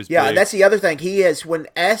 That was big. That's the other thing. He is, when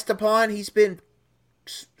asked upon, he's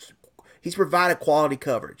provided quality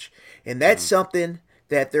coverage, and that's something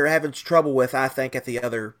that they're having trouble with, I think, at the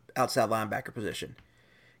other outside linebacker position.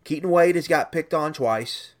 Keaton Wade has got picked on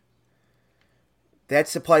twice.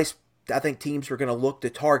 That's the place I think teams are going to look to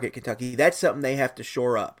target Kentucky. That's something they have to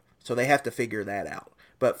shore up. So they have to figure that out.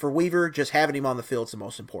 But for Weaver, just having him on the field is the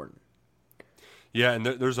most important. Yeah, and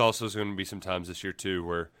there's also going to be some times this year, too,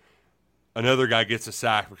 where another guy gets a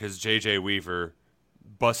sack because J.J. Weaver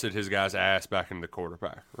busted his guy's ass back into the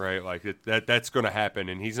quarterback, right? Like, that's going to happen,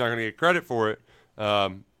 and he's not going to get credit for it.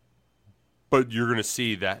 But you're going to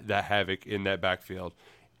see that havoc in that backfield,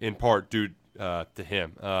 in part due to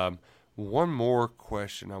him. One more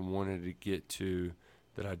question I wanted to get to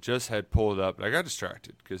that I just had pulled up, but I got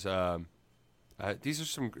distracted because these are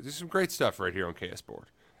some great stuff right here on KS Board.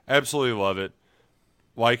 Absolutely love it.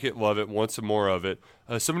 Like it, love it, want some more of it.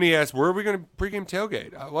 Somebody asked, where are we going to pregame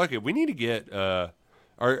tailgate? I like it. We need to get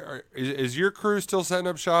is your crew still setting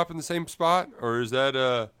up shop in the same spot, or is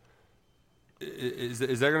that is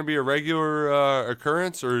that going to be a regular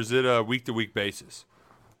occurrence, or is it a week-to-week basis?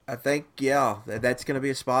 I think, that's going to be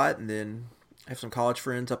a spot, and then have some college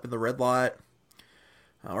friends up in the red lot,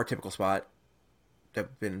 our typical spot.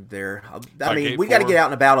 Have been there. I mean, we got to get out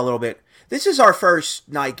and about a little bit. This is our first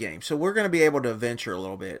night game, so we're going to be able to venture a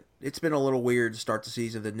little bit. It's been a little weird to start the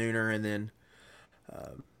season, the nooner, and then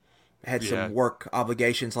had some work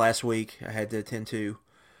obligations last week I had to attend to.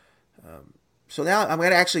 So now I'm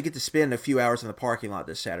going to actually get to spend a few hours in the parking lot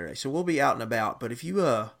this Saturday. So we'll be out and about. But if you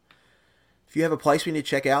have a place we need to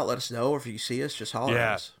check out, let us know. Or if you see us, just holler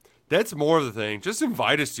at us. That's more of the thing. Just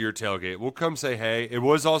invite us to your tailgate. We'll come say hey. It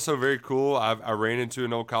was also very cool. I ran into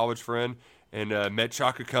an old college friend and met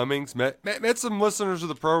Chaka Cummings. Met some listeners of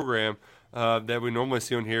the program that we normally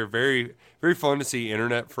see on here. Very, very fun to see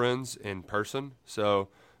internet friends in person. So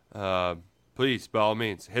please, by all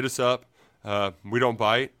means, hit us up. We don't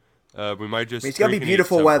bite. We might just. It's going to be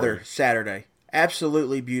beautiful weather Saturday.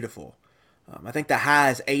 Absolutely beautiful. I think the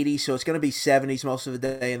high is 80, so it's going to be 70s most of the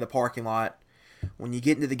day in the parking lot. when you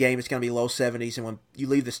get into the game, it's going to be low 70s, and when you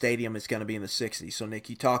leave the stadium, it's going to be in the 60s. So, Nick,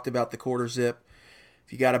 you talked about the quarter zip.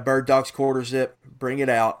 If you got a Bird Dogs quarter zip, bring it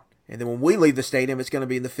out. And then when we leave the stadium, it's going to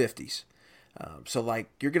be in the 50s.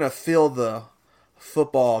 You're going to feel the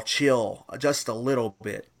football chill just a little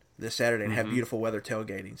bit this Saturday and have beautiful weather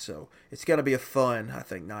tailgating. So it's going to be a fun, I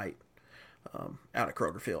think, night out at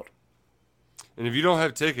Kroger Field. And if you don't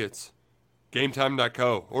have tickets,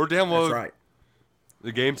 GameTime.co or download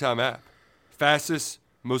the GameTime app. Fastest,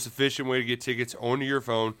 most efficient way to get tickets onto your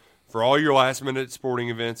phone for all your last-minute sporting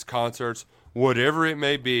events, concerts, whatever it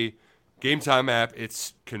may be. GameTime app,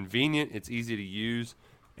 it's convenient, it's easy to use,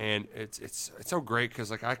 and it's so great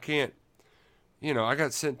because I can't, I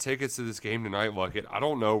got sent tickets to this game tonight. I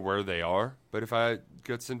don't know where they are, but if I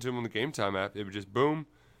got sent to them on the GameTime app, it would just boom,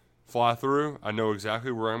 fly through. I know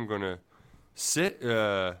exactly where I'm going to sit,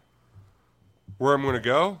 where I'm going to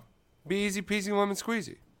go. Be easy peasy lemon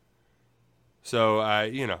squeezy. So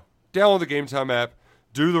download the GameTime app,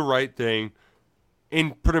 do the right thing,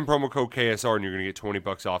 and put in promo code KSR, and you're going to get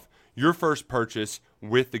 $20 off your first purchase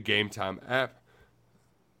with the GameTime app.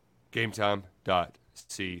 GameTime.co.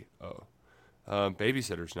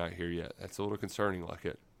 Babysitter's not here yet. That's a little concerning,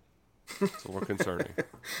 Luckett. It's a little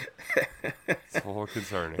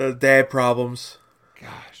concerning. Those dad problems.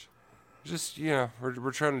 Gosh. Just,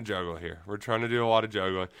 we're trying to juggle here. We're trying to do a lot of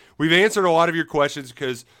juggling. We've answered a lot of your questions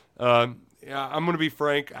because, I'm going to be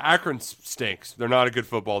frank, Akron stinks. They're not a good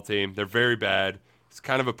football team. They're very bad. It's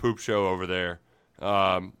kind of a poop show over there.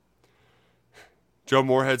 Joe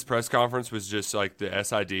Moorhead's press conference was just like the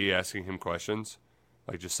SID asking him questions,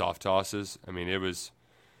 like just soft tosses. I mean, it was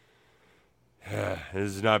this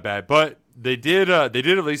is not bad. But they did at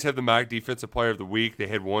least have the MAC Defensive Player of the Week. They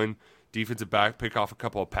had one defensive back pick off a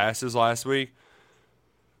couple of passes last week.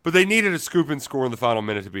 But they needed a scoop and score in the final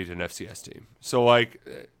minute to beat an FCS team. So,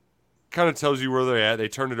 kind of tells you where they're at. They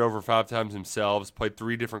turned it over 5 times themselves, played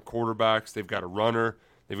 3 different quarterbacks. They've got a runner.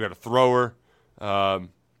 They've got a thrower.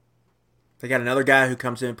 They got another guy who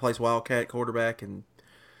comes in and plays Wildcat quarterback and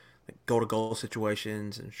goal-to-goal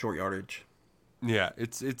situations and short yardage. Yeah,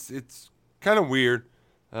 it's kind of weird.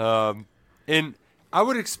 And I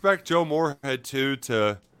would expect Joe Moorhead, too,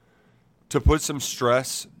 to put some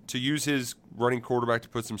stress, to use his running quarterback to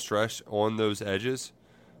put some stress on those edges.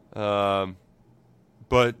 But,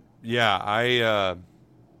 yeah,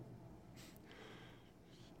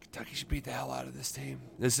 Kentucky should beat the hell out of this team.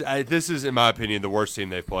 This is, in my opinion, the worst team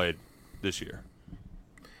they've played this year.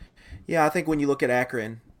 Yeah, I think when you look at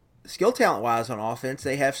Akron, skill talent-wise on offense,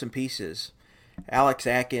 they have some pieces. Alex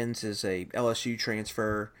Atkins is a LSU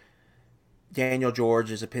transfer. Daniel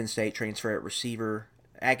George is a Penn State transfer at receiver.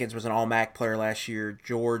 Atkins was an All-MAC player last year.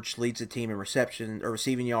 George leads the team in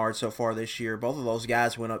receiving yards so far this year. Both of those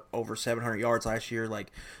guys went up over 700 yards last year.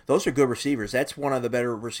 Those are good receivers. That's one of the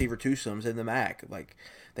better receiver twosomes in the MAC.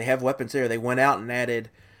 They have weapons there. They went out and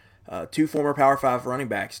added 2 former Power 5 running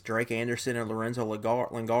backs, Drake Anderson and Lorenzo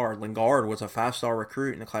Lingard. Lingard was a 5-star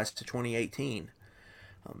recruit in the class of 2018.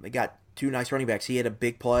 They got 2 nice running backs. He had a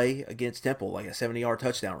big play against Temple, like a 70-yard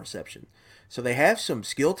touchdown reception. So they have some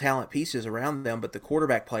skill talent pieces around them, but the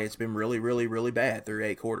quarterback play has been really, really, really bad through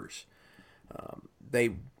 8 quarters. They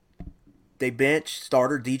benched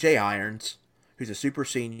starter DJ Irons, who's a super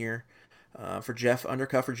senior, for Jeff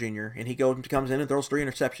Undercuffer Jr., and he comes in and throws 3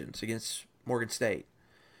 interceptions against Morgan State.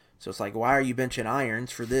 So it's like, why are you benching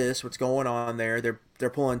Irons for this? What's going on there? They're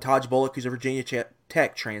pulling Taj Bullock, who's a Virginia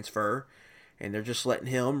Tech transfer, and they're just letting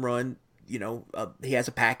him run. He has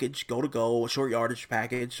a package, goal-to-goal, a short yardage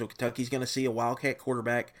package. So Kentucky's going to see a Wildcat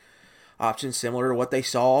quarterback option similar to what they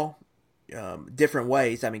saw, different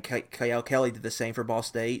ways. I mean, Kyle Kelly did the same for Ball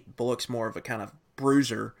State. Bullock's more of a kind of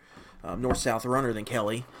bruiser, north-south runner than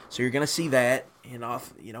Kelly. So you're going to see that. And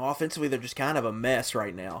offensively, they're just kind of a mess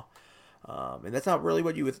right now. And that's not really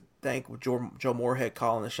what you would think with Joe Moorhead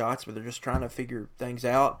calling the shots, but they're just trying to figure things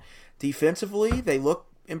out. Defensively, they look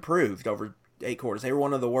improved over 8 quarters. They were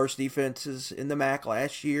one of the worst defenses in the MAC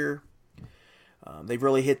last year. They've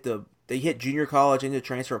really hit junior college into the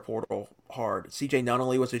transfer portal hard. CJ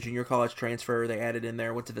Nunnally was a junior college transfer. They added in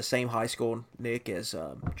there, went to the same high school, Nick, as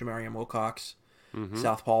Jamarian Wilcox,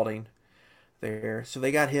 South Paulding there. So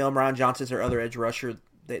they got him. Ryan Johnson's their other edge rusher.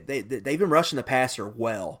 They've been rushing the passer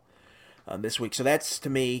well this week. So that's,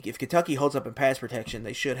 to me, if Kentucky holds up in pass protection,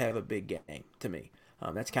 they should have a big game, to me.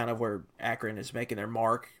 That's kind of where Akron is making their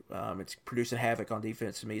mark. It's producing havoc on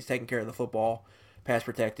defense to me. It's taking care of the football, pass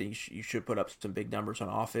protecting. You should put up some big numbers on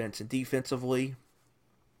offense. And defensively,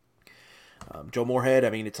 Joe Moorhead, I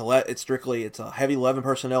mean, it's a heavy 11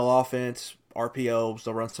 personnel offense, RPOs.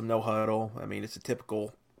 They'll run some no huddle. I mean, it's a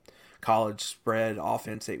typical college spread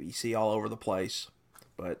offense that you see all over the place.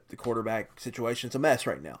 But the quarterback situation's a mess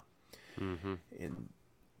right now. Mm-hmm. And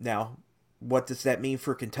now, what does that mean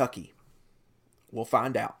for Kentucky? We'll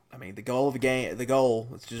find out. I mean, the goal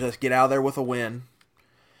is to just get out of there with a win.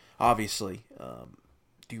 Obviously,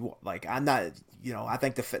 I'm not. I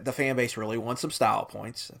think the fan base really wants some style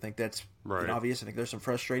points. I think that's right. Obvious. I think there's some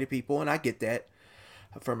frustrated people, and I get that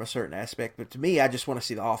from a certain aspect. But to me, I just want to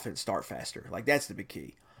see the offense start faster. Like, that's the big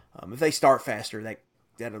key. If they start faster,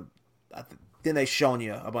 then they've shown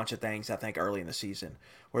you a bunch of things, I think, early in the season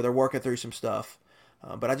where they're working through some stuff.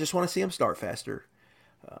 But I just want to see them start faster.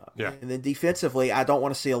 And then defensively, I don't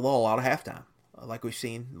want to see a lull out of halftime like we've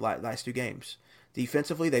seen last two games.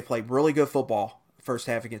 Defensively, they played really good football first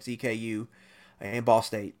half against EKU and Ball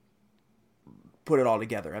State. Put it all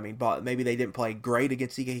together. I mean, maybe they didn't play great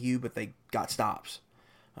against EKU, but they got stops,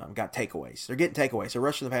 got takeaways. They're getting takeaways. They're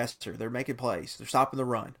rushing the passer. They're making plays. They're stopping the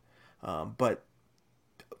run. But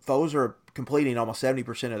those are completing almost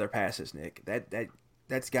 70% of their passes, Nick. They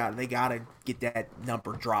got to get that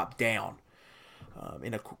number dropped down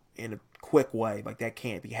in a quick way. Like, that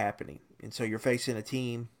can't be happening. And so you're facing a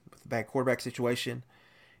team with a bad quarterback situation.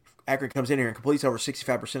 If Akron comes in here and completes over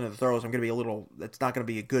 65% of the throws, that's not going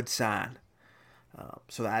to be a good sign.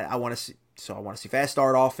 So I want to see fast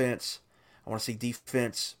start offense. I want to see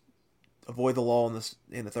defense avoid the lull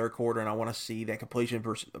in the third quarter, and I want to see that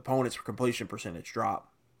opponent's completion percentage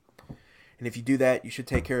drop. And if you do that, you should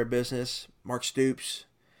take care of business. Mark Stoops,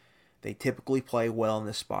 they typically play well in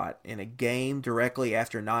this spot. In a game directly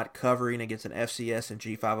after not covering against an FCS and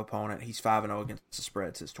G5 opponent, he's 5-0 against the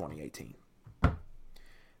spread since 2018.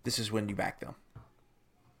 This is when you back them.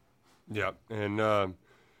 Yeah, and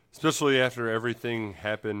especially after everything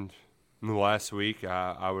happened in the last week,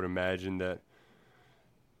 I would imagine that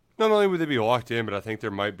not only would they be locked in, but I think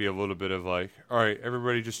there might be a little bit of like, all right,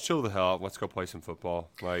 everybody just chill the hell out. Let's go play some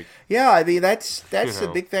football. Like, yeah, I mean, that's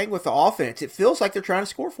the big thing with the offense. It feels like they're trying to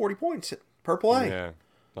score 40 points per play.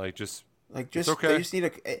 Yeah, just it's okay. They just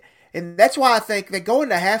need and that's why I think they go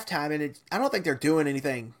into halftime, and I don't think they're doing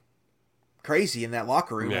anything crazy in that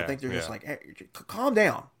locker room. I think they're just like, hey, calm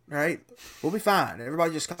down, all right? We'll be fine.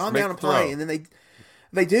 Everybody just calm down and play, and then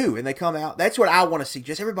they do, and they come out. That's what I want to see.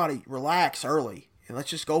 Just everybody relax early. And let's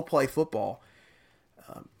just go play football.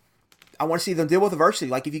 I want to see them deal with adversity.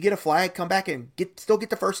 Like, if you get a flag, come back and still get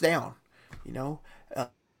the first down. You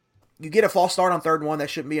get a false start on 3rd and 1, that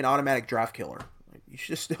shouldn't be an automatic drive killer. You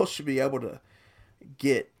should be able to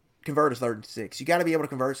convert a 3rd and 6. You got to be able to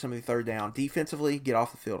convert some of the 3rd down. Defensively, get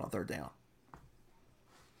off the field on 3rd down.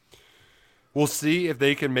 We'll see if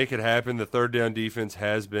they can make it happen. The 3rd down defense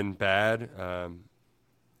has been bad. And,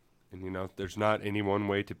 there's not any one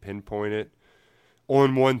way to pinpoint it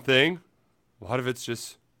on one thing. A lot of it's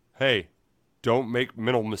just, hey, don't make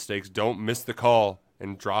mental mistakes. Don't miss the call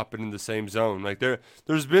and drop it in the same zone. Like,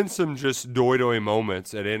 there's been some just doy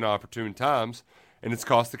moments at inopportune times, and it's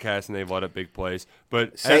cost the Cats, and they've let up big plays.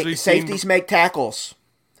 But safeties make tackles.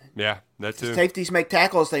 Yeah, that too. Safeties make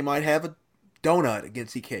tackles. They might have a donut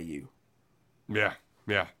against EKU. Yeah.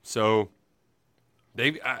 So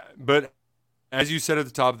but as you said at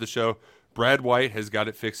the top of the show, Brad White has got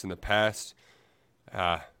it fixed in the past.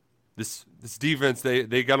 This defense,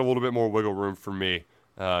 they got a little bit more wiggle room for me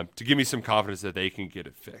to give me some confidence that they can get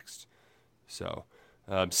it fixed. So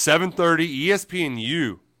 7:30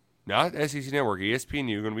 ESPNU, not SEC Network,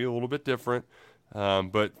 ESPNU, going to be a little bit different.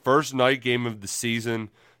 But first night game of the season.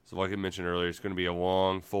 So like I mentioned earlier, it's going to be a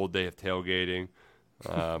long, full day of tailgating.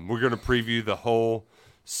 We're going to preview the whole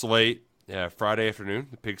slate Friday afternoon,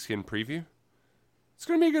 the Pigskin preview. It's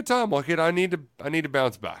going to be a good time. Look, I need to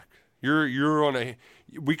bounce back. You're on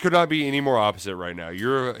we could not be any more opposite right now.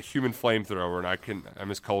 You're a human flamethrower, and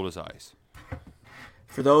I'm as cold as ice.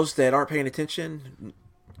 For those that aren't paying attention,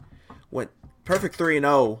 went perfect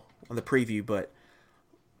 3-0 on the preview, but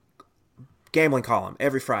gambling column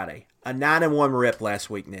every Friday. A 9-1 rip last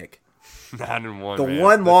week, Nick. 9-1. The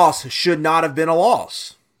one loss should not have been a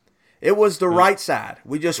loss. It was the right side.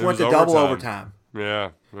 We just went to double overtime. Yeah.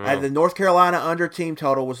 The North Carolina under team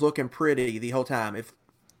total was looking pretty the whole time. If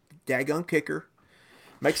daggone kicker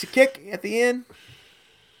makes a kick at the end,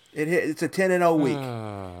 it's a 10-0 week.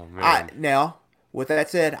 Oh, man. Now, with that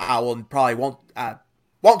said, I won't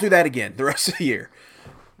do that again the rest of the year.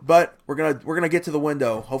 But we're gonna get to the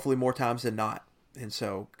window hopefully more times than not. And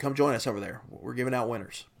so come join us over there. We're giving out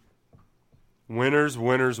winners. Winners.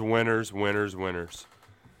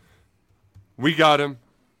 We got him.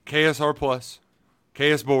 KSR Plus,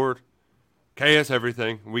 KS Board, KS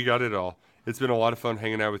everything. We got it all. It's been a lot of fun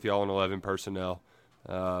hanging out with y'all in 11 personnel.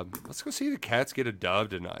 Let's go see the Cats get a dub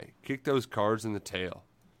tonight. Kick those Cards in the tail.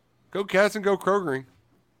 Go Cats and go Krogering.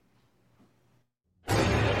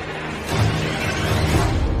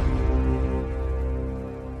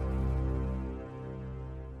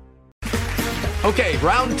 Okay,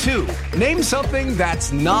 round 2. Name something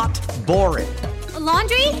that's not boring. A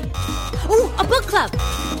laundry? Ooh, a book club.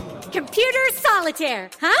 Computer solitaire,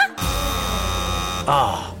 huh?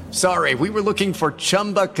 Ah, sorry, we were looking for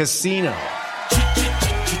Chumba Casino.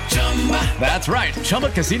 That's right,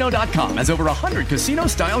 ChumbaCasino.com has over 100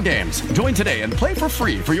 casino-style games. Join today and play for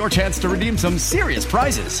free for your chance to redeem some serious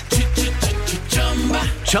prizes.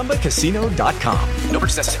 ChumbaCasino.com. No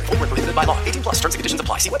purchase necessary. Void where prohibited by law. 18+. Terms and conditions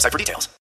apply. See website for details.